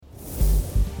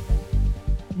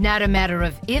Not a matter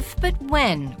of if, but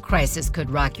when crisis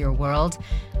could rock your world.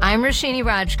 I'm Roshini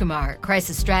Rajkumar,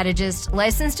 crisis strategist,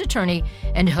 licensed attorney,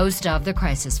 and host of The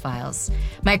Crisis Files.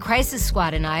 My crisis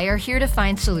squad and I are here to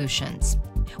find solutions.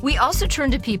 We also turn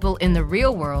to people in the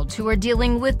real world who are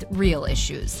dealing with real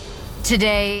issues.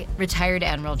 Today, retired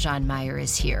Admiral John Meier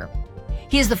is here.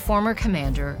 He is the former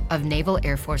commander of Naval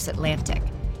Air Force Atlantic.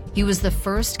 He was the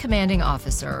first commanding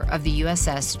officer of the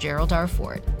USS Gerald R.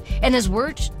 Ford and has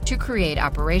worked to create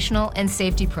operational and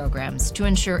safety programs to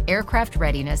ensure aircraft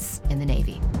readiness in the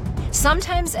Navy.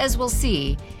 Sometimes, as we'll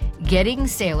see, getting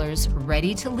sailors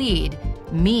ready to lead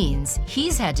means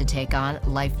he's had to take on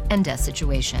life and death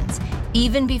situations,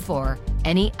 even before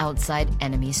any outside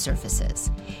enemy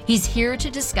surfaces. He's here to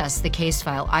discuss the case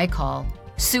file I call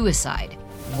Suicide.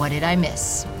 What did I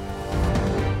miss?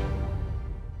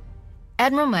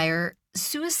 Admiral Meier,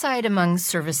 suicide among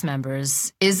service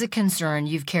members is a concern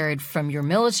you've carried from your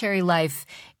military life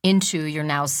into your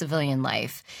now civilian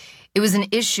life. It was an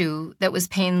issue that was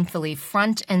painfully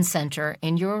front and center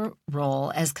in your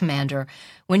role as commander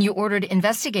when you ordered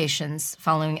investigations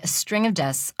following a string of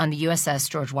deaths on the USS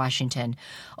George Washington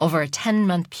over a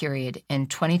 10-month period in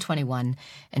 2021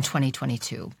 and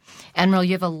 2022. Admiral,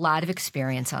 you have a lot of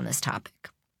experience on this topic.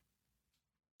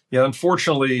 Yeah,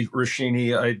 unfortunately,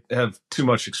 Roshini, I have too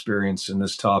much experience in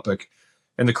this topic.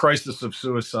 And the crisis of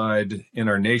suicide in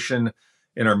our nation,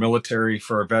 in our military,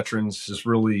 for our veterans is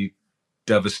really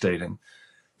devastating.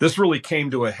 This really came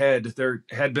to a head. There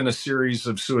had been a series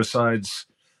of suicides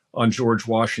on George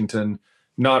Washington,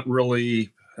 not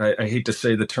really, I hate to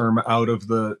say the term, out of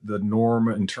the norm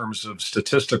in terms of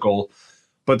statistical,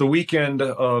 but the weekend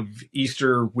of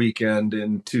Easter weekend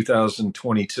in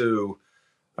 2022,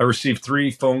 I received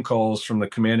 3 phone calls from the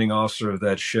commanding officer of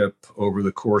that ship over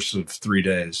the course of 3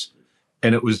 days,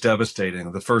 and it was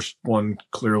devastating. The first one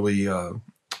clearly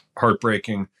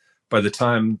heartbreaking. By the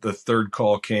time the third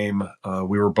call came,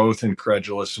 we were both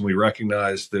incredulous, and we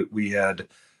recognized that we had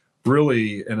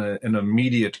really an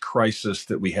immediate crisis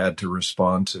that we had to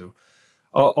respond to.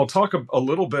 I'll talk a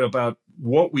little bit about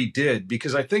what we did,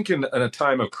 because I think in a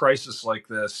time of crisis like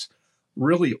this,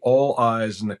 really all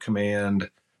eyes in the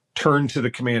command turn to the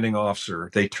commanding officer.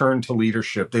 They turn to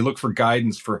leadership. They look for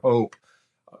guidance, for hope.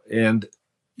 And,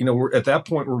 we're at that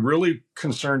point, we're really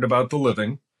concerned about the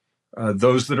living,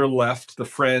 those that are left, the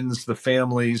friends, the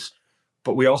families.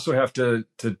 But we also have to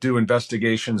do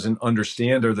investigations and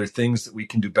understand, are there things that we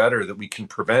can do better, that we can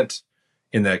prevent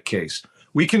in that case?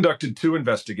 We conducted 2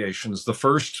 investigations. The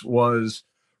first was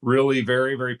really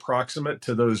very, very proximate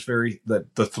to those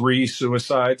the 3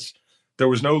 suicides. There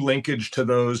was no linkage to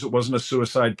those. It wasn't a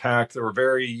suicide pact. They were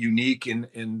very unique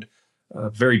in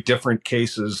very different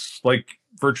cases, like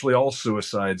virtually all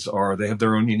suicides are. They have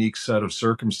their own unique set of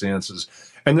circumstances.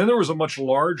 And then there was a much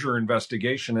larger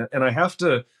investigation. And I have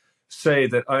to say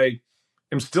that I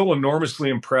am still enormously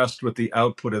impressed with the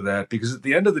output of that, because at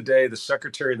the end of the day, the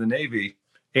Secretary of the Navy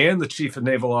and the Chief of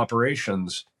Naval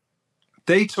Operations,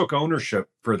 they took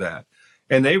ownership for that.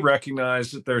 And they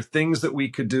recognized that there are things that we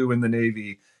could do in the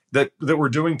Navy that we're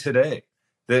doing today,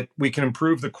 that we can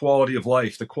improve the quality of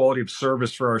life, the quality of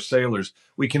service for our sailors.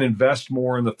 We can invest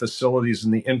more in the facilities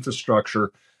and the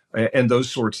infrastructure and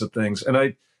those sorts of things. And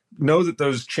I know that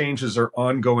those changes are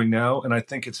ongoing now, and I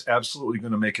think it's absolutely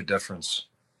going to make a difference.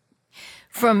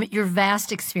 From your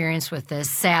vast experience with this,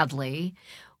 sadly,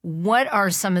 what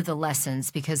are some of the lessons?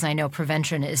 Because I know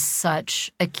prevention is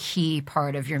such a key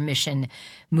part of your mission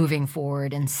moving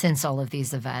forward and since all of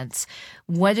these events.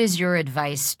 What is your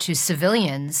advice to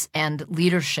civilians and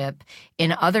leadership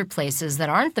in other places that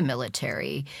aren't the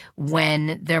military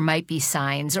when there might be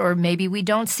signs, or maybe we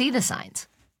don't see the signs?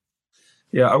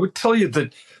 Yeah, I would tell you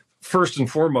that first and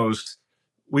foremost,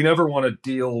 we never want to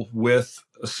deal with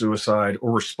a suicide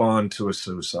or respond to a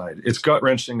suicide. It's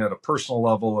gut-wrenching at a personal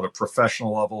level, at a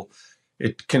professional level.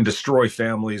 It can destroy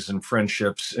families and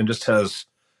friendships and just has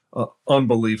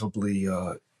unbelievably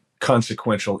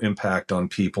consequential impact on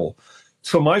people.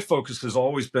 So my focus has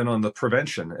always been on the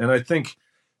prevention. And I think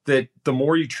that the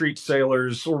more you treat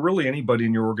sailors, or really anybody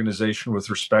in your organization, with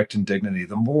respect and dignity,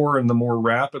 the more and the more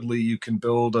rapidly you can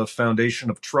build a foundation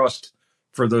of trust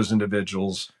for those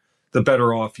individuals, the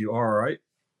better off you are.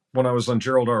 When I was on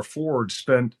Gerald R. Ford,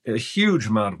 spent a huge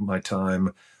amount of my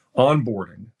time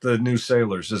onboarding the new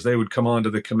sailors as they would come onto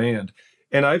the command.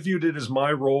 And I viewed it as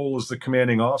my role as the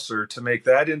commanding officer to make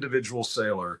that individual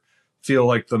sailor feel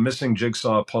like the missing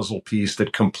jigsaw puzzle piece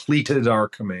that completed our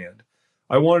command.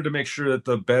 I wanted to make sure that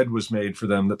the bed was made for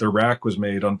them, that the rack was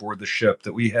made on board the ship,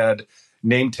 that we had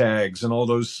name tags and all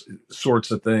those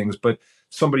sorts of things. But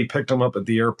somebody picked them up at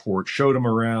the airport, showed them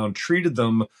around, treated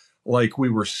them like we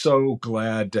were so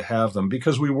glad to have them,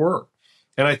 because we were.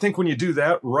 And I think when you do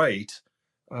that right,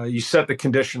 you set the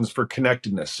conditions for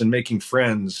connectedness and making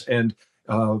friends. And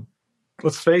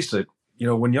let's face it,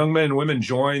 when young men and women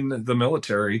join the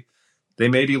military, they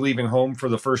may be leaving home for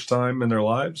the first time in their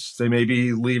lives. They may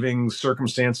be leaving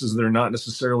circumstances that are not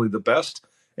necessarily the best.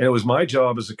 And it was my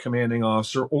job as a commanding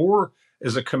officer or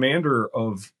as a commander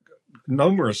of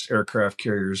numerous aircraft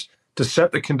carriers to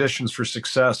set the conditions for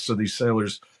success so these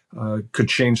sailors could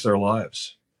change their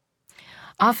lives.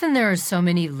 Often there are so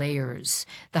many layers,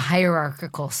 the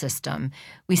hierarchical system.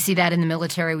 We see that in the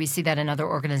military. We see that in other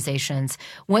organizations.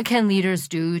 What can leaders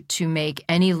do to make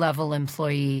any level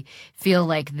employee feel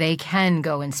like they can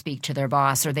go and speak to their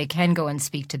boss, or they can go and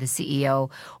speak to the CEO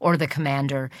or the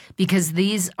commander? Because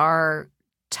these are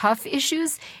tough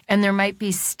issues, and there might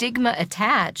be stigma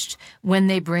attached when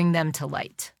they bring them to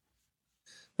light.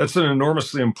 That's an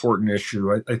enormously important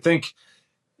issue. I think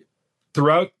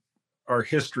throughout our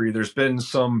history, there's been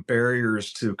some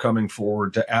barriers to coming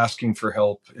forward, to asking for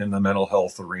help in the mental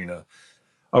health arena.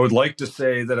 I would like to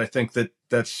say that I think that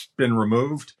that's been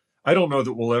removed. I don't know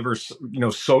that we'll ever,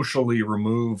 socially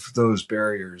remove those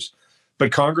barriers.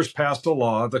 But Congress passed a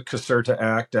law, the Caserta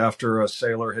Act, after a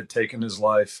sailor had taken his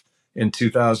life in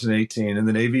 2018. And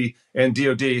the Navy and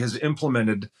DOD has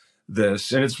implemented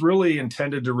this. And it's really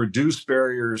intended to reduce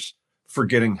barriers for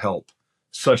getting help,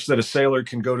 such that a sailor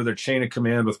can go to their chain of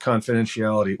command with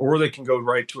confidentiality, or they can go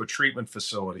right to a treatment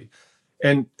facility.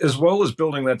 And as well as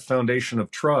building that foundation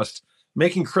of trust,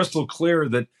 making crystal clear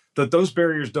that those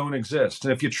barriers don't exist.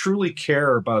 And if you truly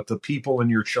care about the people in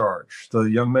your charge, the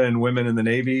young men and women in the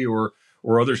Navy or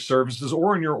other services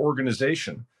or in your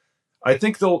organization, I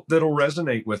think that'll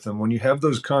resonate with them when you have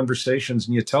those conversations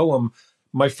and you tell them,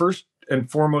 my first and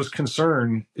foremost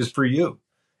concern is for you.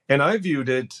 And I viewed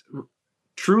it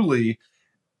truly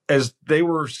as they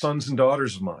were sons and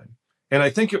daughters of mine. And I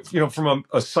think, from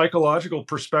a psychological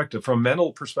perspective, from a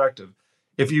mental perspective,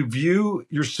 if you view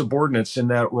your subordinates in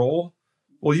that role,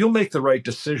 well, you'll make the right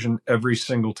decision every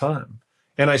single time.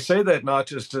 And I say that not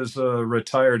just as a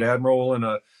retired admiral and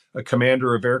a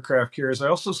commander of aircraft carriers. I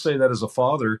also say that as a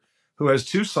father who has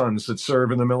two sons that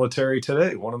serve in the military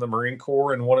today, one in the Marine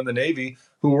Corps and one in the Navy,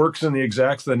 who works in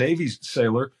the Navy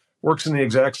sailor works in the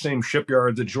exact same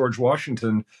shipyard that George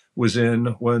Washington was in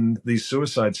when these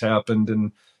suicides happened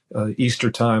in Easter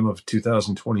time of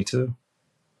 2022.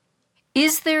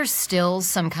 Is there still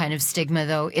some kind of stigma,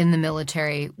 though, in the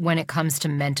military when it comes to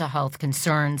mental health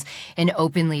concerns and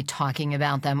openly talking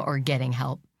about them or getting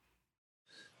help?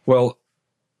 Well,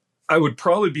 I would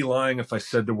probably be lying if I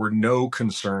said there were no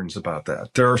concerns about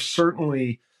that. There are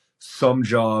certainly some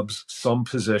jobs, some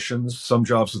positions, some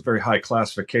jobs with very high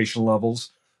classification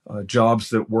levels, jobs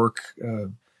that work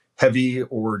heavy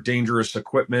or dangerous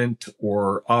equipment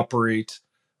or operate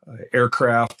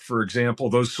aircraft, for example,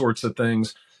 those sorts of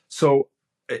things. So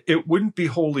it wouldn't be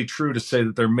wholly true to say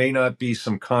that there may not be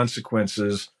some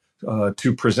consequences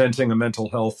to presenting a mental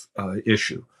health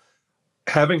issue.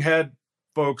 Having had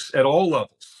folks at all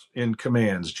levels in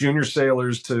commands, junior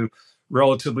sailors to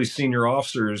relatively senior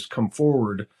officers, come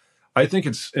forward, I think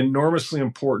it's enormously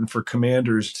important for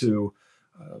commanders to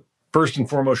first and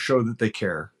foremost show that they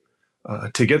care,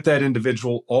 to get that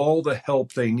individual all the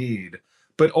help they need,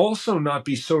 but also not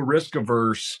be so risk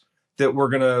averse that we're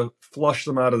going to flush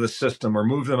them out of the system or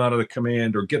move them out of the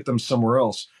command or get them somewhere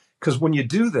else. Because when you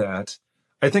do that,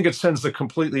 I think it sends the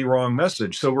completely wrong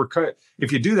message. So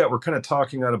if you do that, we're kind of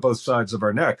talking out of both sides of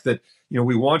our neck that,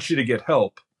 we want you to get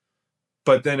help,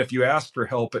 but then if you ask for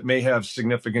help, it may have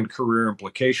significant career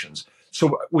implications.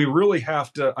 So we really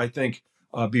have to, I think,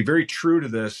 be very true to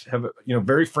this, have,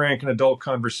 very frank and adult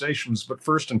conversations. But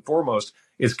first and foremost,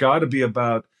 it's got to be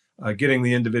about getting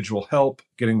the individual help,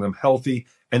 getting them healthy,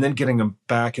 and then getting them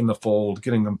back in the fold,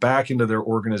 getting them back into their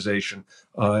organization,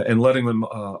 and letting them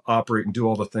operate and do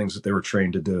all the things that they were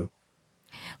trained to do.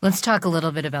 Let's talk a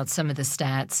little bit about some of the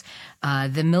stats.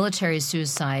 The military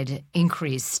suicide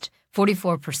increased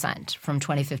 44% from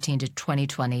 2015 to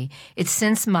 2020. It's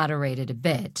since moderated a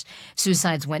bit.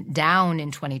 Suicides went down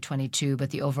in 2022,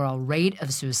 but the overall rate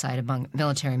of suicide among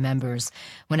military members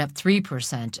went up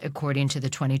 3%, according to the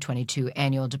 2022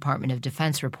 annual Department of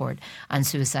Defense report on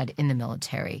suicide in the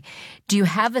military. Do you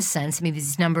have a sense? I mean,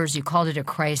 these numbers, you called it a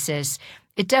crisis.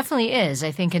 It definitely is.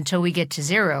 I think until we get to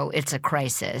zero, it's a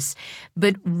crisis.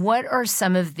 But what are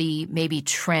some of the maybe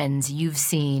trends you've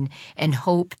seen and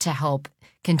hope to help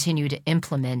continue to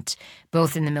implement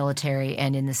both in the military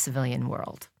and in the civilian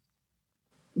world?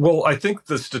 Well, I think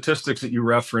the statistics that you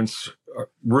reference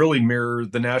really mirror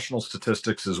the national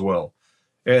statistics as well.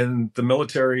 And the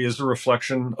military is a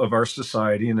reflection of our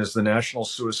society. And as the national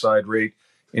suicide rate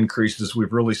increases,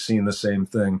 we've really seen the same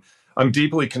thing. I'm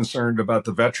deeply concerned about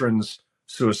the veterans'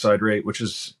 suicide rate, which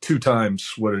is 2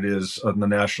 times what it is on the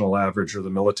national average or the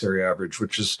military average,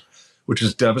 which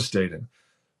is devastating.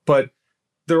 But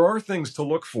there are things to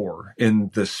look for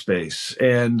in this space.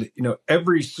 And,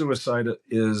 every suicide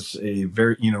is a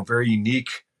very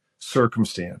unique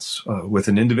circumstance with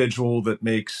an individual that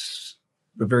makes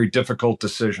a very difficult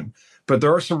decision. But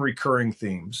there are some recurring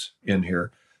themes in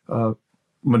here.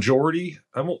 Majority,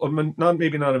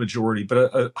 maybe not a majority, but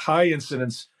a high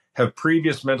incidence have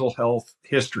previous mental health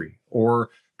history or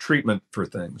treatment for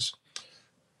things.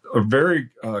 A very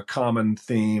common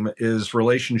theme is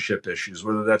relationship issues,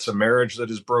 whether that's a marriage that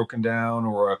is broken down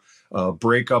or a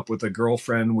breakup with a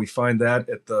girlfriend. We find that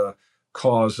at the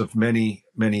cause of many,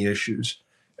 many issues.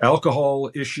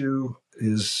 Alcohol issue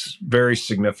is very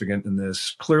significant in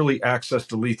this. Clearly, access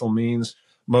to lethal means.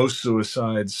 Most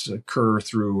suicides occur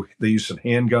through the use of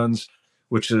handguns,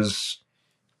 which is,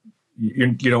 you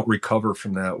don't recover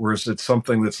from that. Whereas it's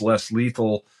something that's less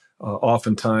lethal.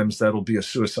 Oftentimes that'll be a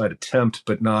suicide attempt,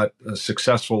 but not a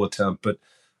successful attempt. But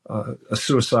a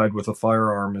suicide with a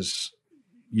firearm is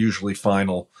usually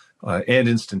final and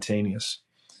instantaneous.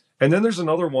 And then there's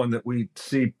another one that we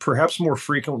see perhaps more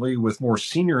frequently with more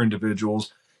senior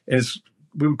individuals, and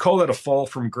we would call that a fall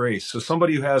from grace. So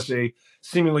somebody who has a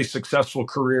seemingly successful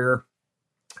career,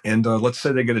 and let's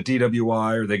say they get a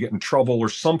DWI or they get in trouble or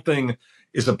something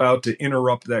is about to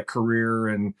interrupt that career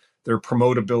and their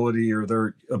promotability or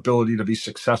their ability to be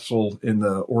successful in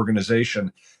the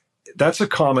organization. That's a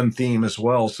common theme as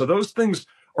well. So those things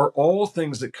are all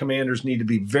things that commanders need to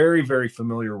be very, very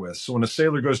familiar with. So when a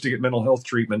sailor goes to get mental health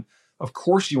treatment, of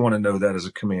course you want to know that as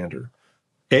a commander.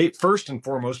 First and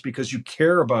foremost, because you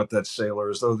care about that sailor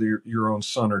as though they're your own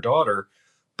son or daughter,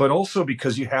 but also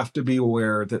because you have to be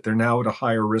aware that they're now at a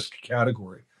higher risk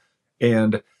category.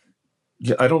 And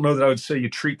I don't know that I would say you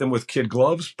treat them with kid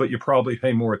gloves, but you probably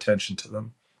pay more attention to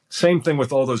them. Same thing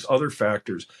with all those other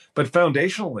factors. But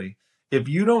foundationally, if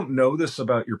you don't know this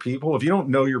about your people, if you don't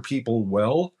know your people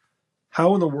well,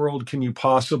 how in the world can you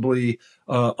possibly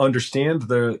understand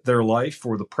their life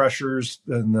or the pressures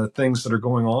and the things that are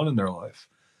going on in their life?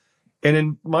 And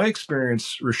in my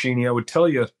experience, Roshini, I would tell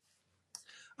you,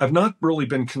 I've not really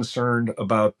been concerned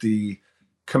about the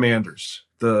commanders,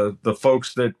 the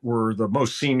folks that were the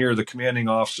most senior, the commanding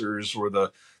officers, or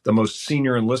the most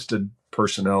senior enlisted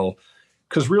personnel.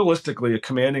 Because realistically, a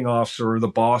commanding officer or the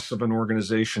boss of an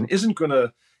organization isn't going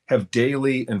to have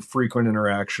daily and frequent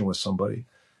interaction with somebody.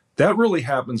 That really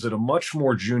happens at a much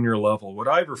more junior level. What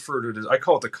I refer to as, I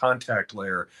call it the contact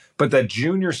layer, but that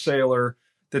junior sailor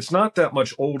that's not that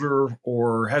much older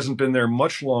or hasn't been there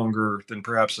much longer than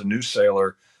perhaps a new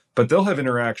sailor, but they'll have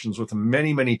interactions with them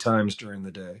many, many times during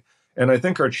the day. And I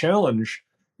think our challenge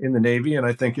in the Navy, and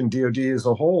I think in DoD as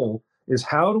a whole, is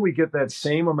how do we get that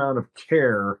same amount of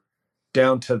care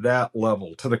down to that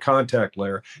level, to the contact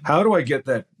layer? How do I get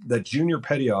that junior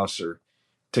petty officer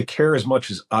to care as much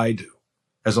as I do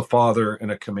as a father and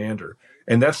a commander?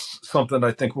 And that's something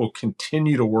I think we'll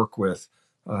continue to work with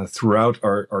throughout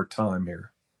our time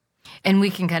here. And we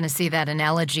can kind of see that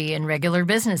analogy in regular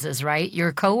businesses, right?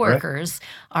 Your coworkers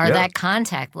are that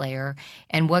contact layer.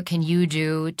 And what can you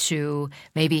do to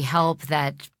maybe help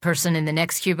that person in the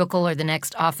next cubicle or the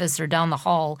next office or down the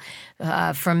hall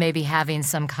from maybe having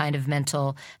some kind of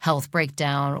mental health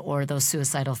breakdown or those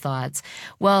suicidal thoughts?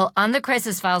 Well, on the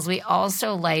Crisis Files, we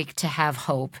also like to have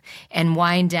hope and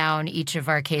wind down each of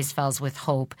our case files with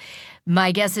hope.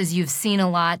 My guess is you've seen a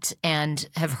lot and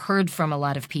have heard from a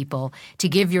lot of people to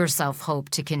give yourself hope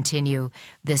to continue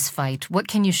this fight. What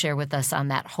can you share with us on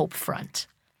that hope front?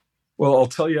 Well, I'll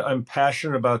tell you, I'm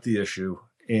passionate about the issue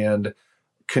and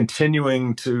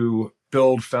continuing to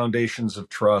build foundations of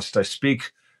trust. I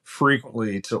speak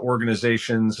frequently to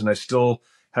organizations, and I still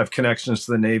have connections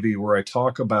to the Navy where I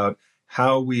talk about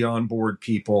how we onboard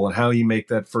people and how you make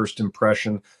that first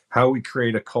impression, how we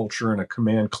create a culture and a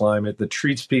command climate that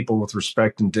treats people with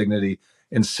respect and dignity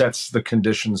and sets the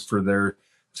conditions for their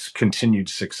continued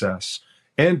success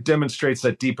and demonstrates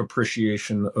that deep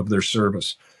appreciation of their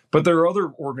service. But there are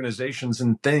other organizations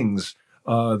and things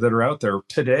that are out there.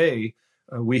 Today,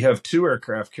 we have 2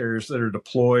 aircraft carriers that are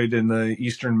deployed in the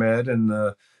Eastern Med and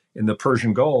in the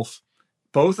Persian Gulf.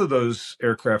 Both of those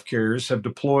aircraft carriers have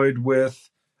deployed with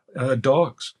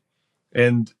dogs.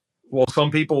 And while some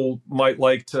people might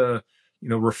like to,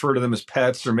 refer to them as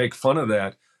pets or make fun of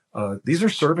that, these are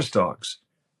service dogs.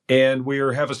 And we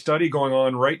have a study going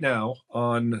on right now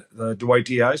on Dwight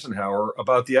D. Eisenhower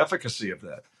about the efficacy of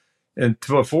that. And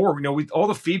before, all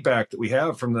the feedback that we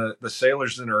have from the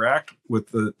sailors that interact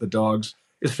with the dogs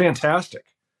is fantastic.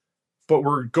 But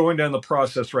we're going down the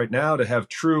process right now to have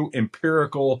true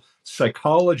empirical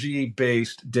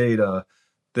psychology-based data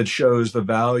that shows the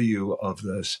value of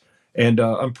this. And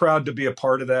I'm proud to be a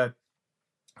part of that.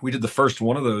 We did the first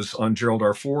one of those on Gerald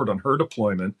R. Ford on her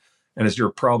deployment. And as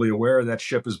you're probably aware, that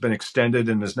ship has been extended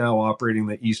and is now operating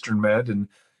the Eastern Med. And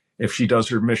if she does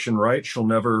her mission right, she'll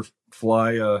never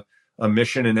fly a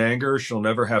mission in anger. She'll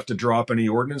never have to drop any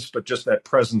ordnance, but just that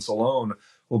presence alone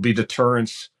will be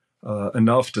deterrence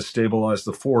enough to stabilize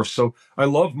the force. So I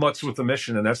love Mutts with a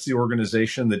Mission, and that's the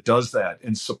organization that does that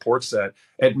and supports that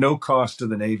at no cost to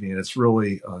the Navy. And it's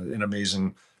really an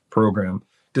amazing program.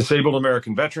 Disabled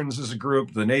American Veterans is a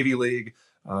group, the Navy League,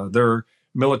 they're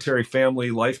military family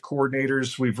life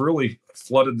coordinators. We've really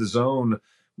flooded the zone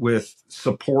with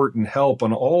support and help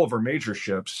on all of our major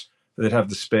ships that have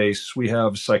the space. We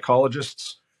have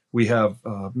psychologists, we have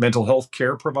mental health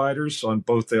care providers on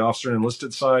both the officer and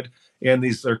enlisted side, and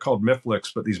they're called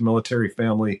MIFLICs, but these military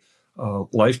family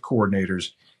life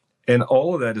coordinators. And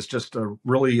all of that is just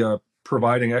really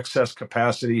providing excess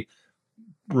capacity,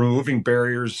 removing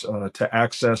barriers to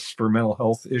access for mental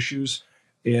health issues.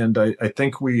 And I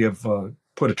think we have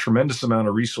put a tremendous amount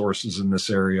of resources in this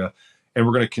area, and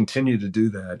we're going to continue to do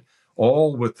that,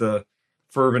 all with the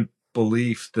fervent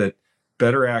belief that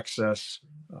better access,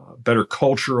 better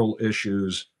cultural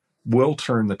issues will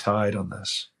turn the tide on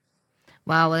this.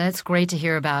 Wow, well, that's great to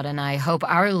hear about, and I hope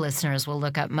our listeners will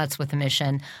look up Mutts with a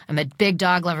Mission. I'm a big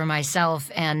dog lover myself,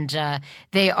 and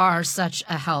they are such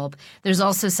a help. There's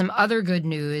also some other good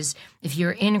news. If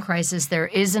you're in crisis, there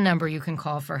is a number you can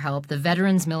call for help. The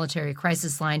Veterans Military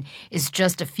Crisis Line is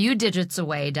just a few digits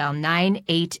away. Dial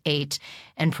 988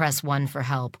 and press 1 for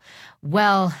help.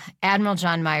 Well, Admiral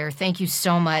John Meier, thank you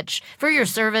so much for your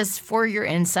service, for your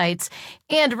insights,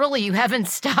 and really you haven't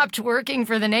stopped working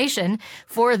for the nation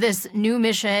for this new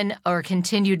mission or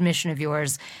continued mission of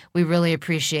yours. We really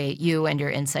appreciate you and your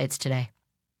insights today.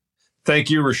 Thank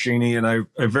you, Roshini, and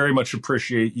I very much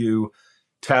appreciate you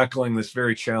tackling this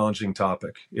very challenging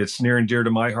topic. It's near and dear to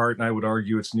my heart, and I would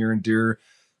argue it's near and dear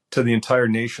to the entire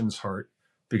nation's heart,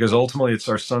 because ultimately it's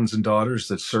our sons and daughters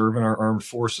that serve in our armed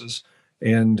forces,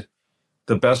 and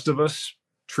the best of us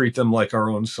treat them like our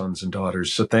own sons and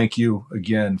daughters. So thank you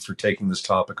again for taking this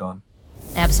topic on.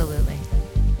 Absolutely.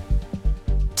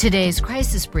 Today's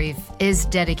crisis brief is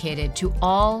dedicated to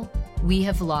all we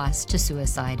have lost to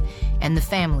suicide and the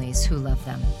families who love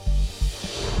them.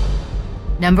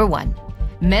 Number 1,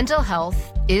 mental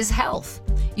health is health.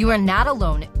 You are not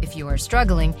alone if you are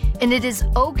struggling, and it is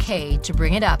okay to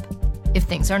bring it up if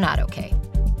things are not okay.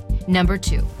 Number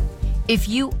 2, if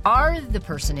you are the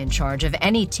person in charge of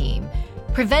any team,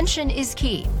 prevention is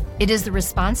key. It is the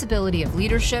responsibility of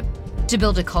leadership to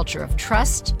build a culture of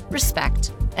trust,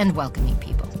 respect, and welcoming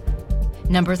people.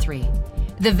 Number 3,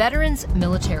 the Veterans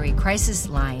Military Crisis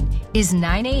Line is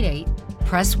 988,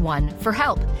 press 1 for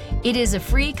help. It is a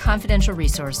free confidential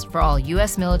resource for all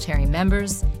U.S. military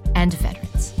members and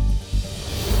veterans.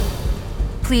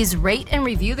 Please rate and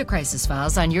review The Crisis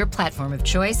Files on your platform of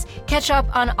choice. Catch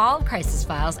up on all Crisis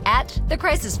Files at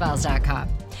thecrisisfiles.com.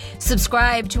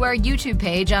 Subscribe to our YouTube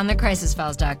page on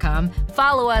thecrisisfiles.com.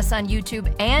 Follow us on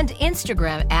YouTube and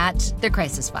Instagram at The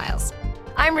Crisis Files.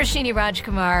 I'm Roshini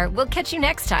Rajkumar. We'll catch you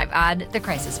next time on The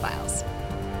Crisis Files.